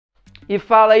E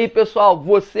fala aí, pessoal,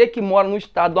 você que mora no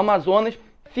estado do Amazonas,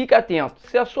 fica atento.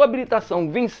 Se a sua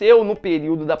habilitação venceu no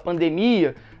período da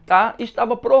pandemia, tá?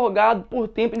 Estava prorrogado por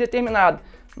tempo indeterminado,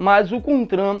 mas o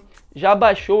CONTRAN já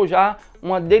baixou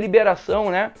uma deliberação,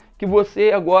 né? Que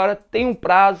você agora tem um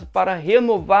prazo para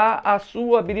renovar a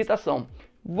sua habilitação.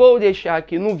 Vou deixar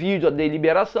aqui no vídeo a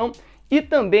deliberação e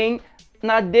também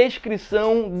na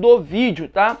descrição do vídeo,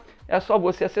 tá? É só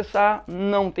você acessar,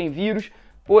 não tem vírus,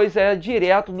 pois é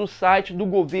direto do site do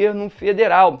governo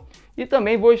federal. E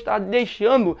também vou estar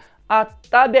deixando a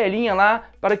tabelinha lá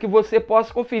para que você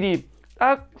possa conferir.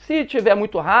 Tá? Se tiver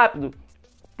muito rápido,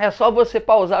 é só você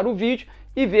pausar o vídeo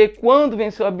e ver quando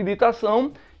venceu a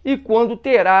habilitação e quando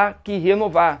terá que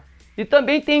renovar. E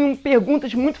também tem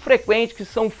perguntas muito frequentes que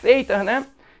são feitas, né?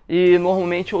 E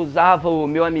normalmente eu usava o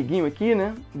meu amiguinho aqui,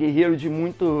 né? Guerreiro de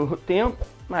muito tempo,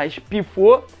 mas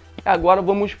pifou. Agora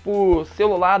vamos para o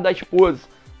celular da esposa.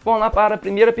 Vamos lá para a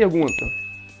primeira pergunta.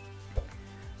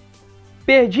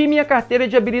 Perdi minha carteira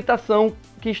de habilitação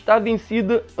que está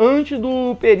vencida antes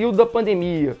do período da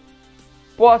pandemia.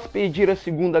 Posso pedir a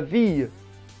segunda via?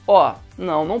 Ó,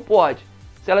 não pode.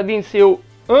 Se ela venceu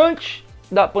antes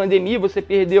da pandemia, você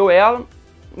perdeu ela,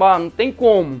 não tem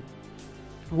como.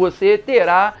 Você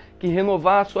terá que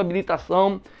renovar a sua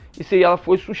habilitação. E se ela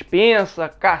foi suspensa,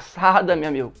 cassada, meu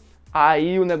amigo,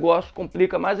 aí o negócio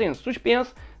complica mais ainda.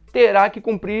 Suspensa, terá que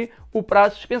cumprir o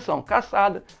prazo de suspensão.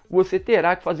 Cassada, você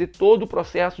terá que fazer todo o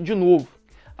processo de novo.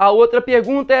 A outra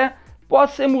pergunta é: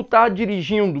 posso ser multado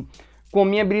dirigindo com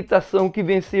minha habilitação que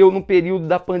venceu no período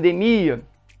da pandemia?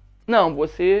 Não,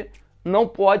 você não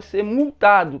pode ser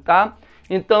multado, tá?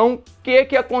 Então, o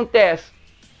que acontece?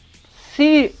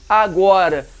 Se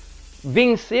agora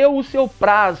venceu o seu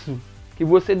prazo, que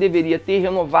você deveria ter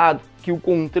renovado, que o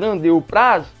CONTRAN deu o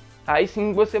prazo, aí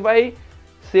sim você vai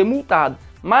ser multado.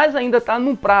 Mas ainda está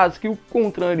num prazo que o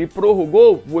CONTRAN lhe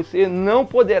prorrogou, você não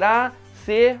poderá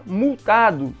ser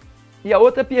multado. E a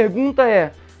outra pergunta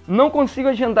é: não consigo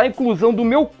agendar a inclusão do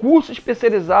meu curso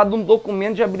especializado no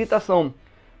documento de habilitação.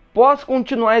 Posso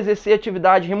continuar a exercer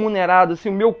atividade remunerada se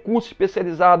o meu curso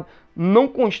especializado não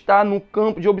constar no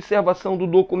campo de observação do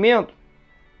documento?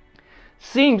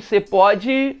 Sim, você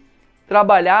pode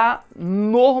trabalhar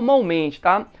normalmente,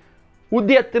 tá? O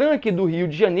Detran aqui do Rio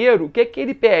de Janeiro, o que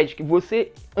ele pede? Que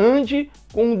você ande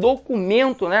com o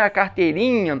documento, né, a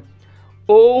carteirinha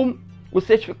ou o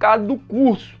certificado do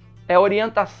curso. É a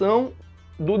orientação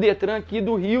do Detran aqui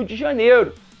do Rio de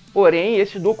Janeiro. Porém,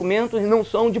 esses documentos não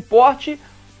são de porte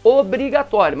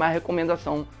obrigatório, mas a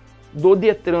recomendação do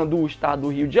Detran do estado do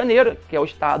Rio de Janeiro, que é o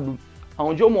estado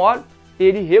onde eu moro,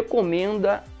 ele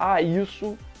recomenda a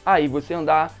isso aí, você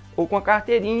andar ou com a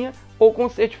carteirinha ou com o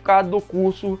certificado do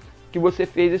curso que você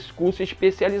fez, esse curso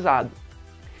especializado.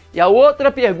 E a outra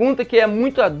pergunta que é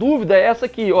muita dúvida é essa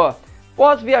aqui, ó.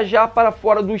 Posso viajar para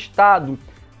fora do estado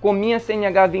com minha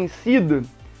CNH vencida?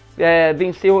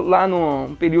 Venceu lá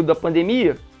no período da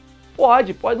pandemia?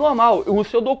 Pode normal. O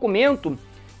seu documento,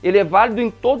 ele é válido em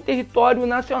todo o território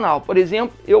nacional. Por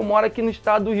exemplo, eu moro aqui no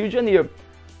estado do Rio de Janeiro.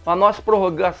 A nossa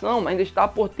prorrogação ainda está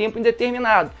por tempo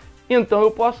indeterminado. Então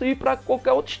eu posso ir para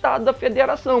qualquer outro estado da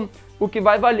federação. O que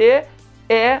vai valer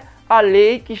é a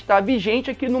lei que está vigente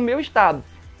aqui no meu estado.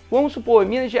 Vamos supor,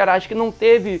 Minas Gerais, que não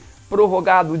teve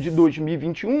prorrogado de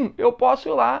 2021, eu posso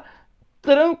ir lá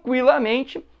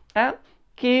tranquilamente,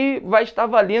 que vai estar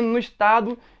valendo no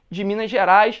estado de Minas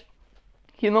Gerais,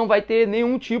 que não vai ter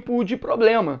nenhum tipo de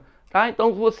problema, tá?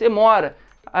 Então, se você mora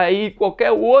aí em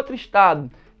qualquer outro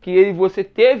estado, que você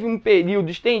teve um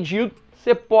período estendido,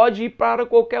 você pode ir para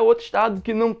qualquer outro estado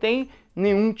que não tem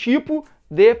nenhum tipo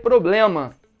de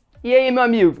problema. E aí, meu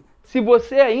amigo, se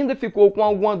você ainda ficou com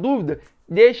alguma dúvida,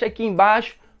 deixa aqui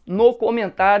embaixo no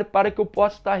comentário para que eu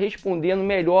possa estar respondendo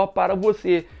melhor para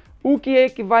você. O que é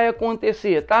que vai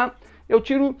acontecer, tá? Eu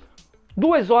tiro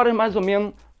 2 horas mais ou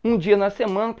menos um dia na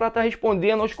semana para estar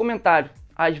respondendo aos comentários.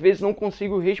 Às vezes não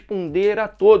consigo responder a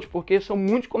todos, porque são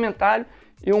muitos comentários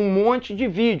e um monte de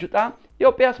vídeo, tá? E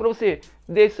eu peço para você,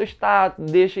 deixe seu estado,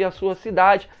 deixe a sua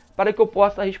cidade, para que eu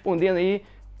possa estar respondendo aí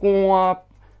com a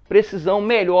precisão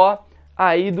melhor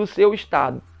aí do seu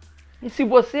estado. E se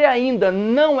você ainda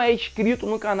não é inscrito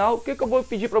no canal, o que eu vou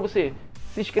pedir para você?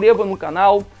 Se inscreva no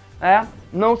canal,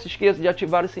 não se esqueça de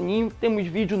ativar o sininho, temos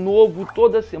vídeo novo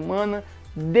toda semana,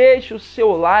 deixe o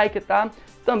seu like, tá?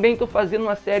 Também estou fazendo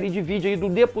uma série de vídeos aí do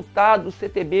deputado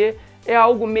CTB, é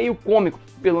algo meio cômico,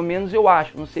 pelo menos eu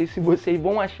acho, não sei se vocês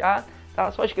vão achar, tá?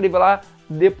 Só escreva lá,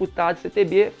 deputado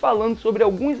CTB, falando sobre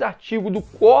alguns artigos do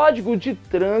Código de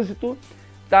Trânsito,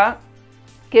 tá?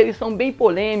 Que eles são bem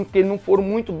polêmicos, eles não foram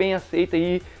muito bem aceitos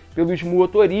aí pelos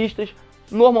motoristas.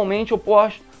 Normalmente eu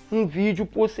posto um vídeo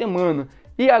por semana.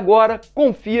 E agora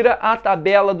confira a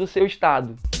tabela do seu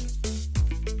estado.